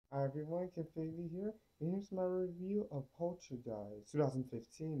everyone, Kenfinity here, and here's my review of Poltergeist,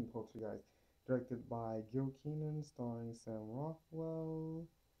 2015 Poltergeist, directed by Gil Keenan, starring Sam Rockwell,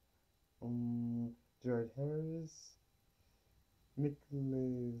 Jared Harris,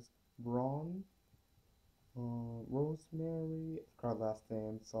 Nicholas Braun, Rosemary, I forgot last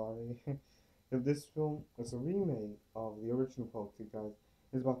name, sorry. This film is a remake of the original Poltergeist.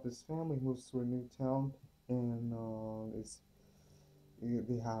 It's about this family who moves to a new town, and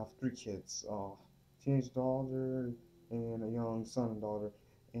they have three kids, teenage daughter and a young son and daughter,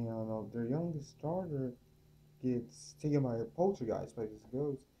 and their youngest daughter gets taken by a poltergeist, by this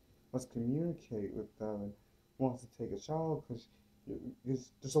ghost, wants to communicate with them and wants to take a child because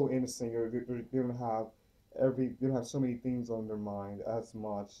they're so innocent. They don't have they don't have so many things on their mind as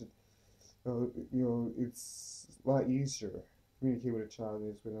much. It's a lot easier to communicate with a child than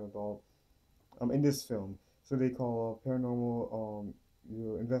it is with an adult. In this film, so they call a paranormal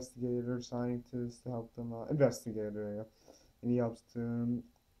investigator, scientist to help them out. Investigator, yeah. And he helps them,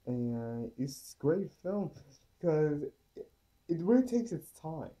 and it's a great film because it really takes its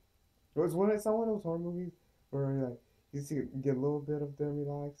time. It's not one of those horror movies where like you see get a little bit of them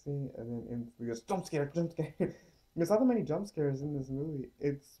relaxing and then instantly goes jump scare, jump scare. There's not that many jump scares in this movie.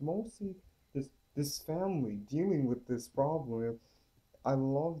 It's mostly this family dealing with this problem. I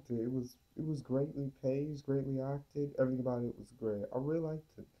loved it. It was greatly paced, greatly acted. Everything about it was great. I really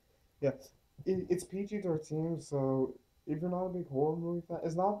liked it. Yeah, it's PG-13, so if you're not a big horror movie fan,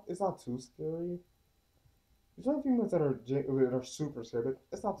 it's not too scary. There's some things that are super scary, but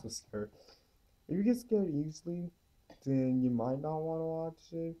it's not too scary. If you get scared easily, then you might not want to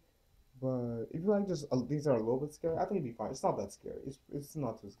watch it. But if you like just things that are a little bit scary, I think it'd be fine. It's not that scary. It's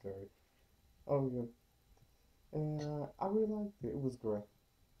not too scary. Oh yeah, and I really liked it. It was great.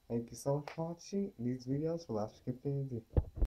 Thank you so much for watching these videos for Last Infinity.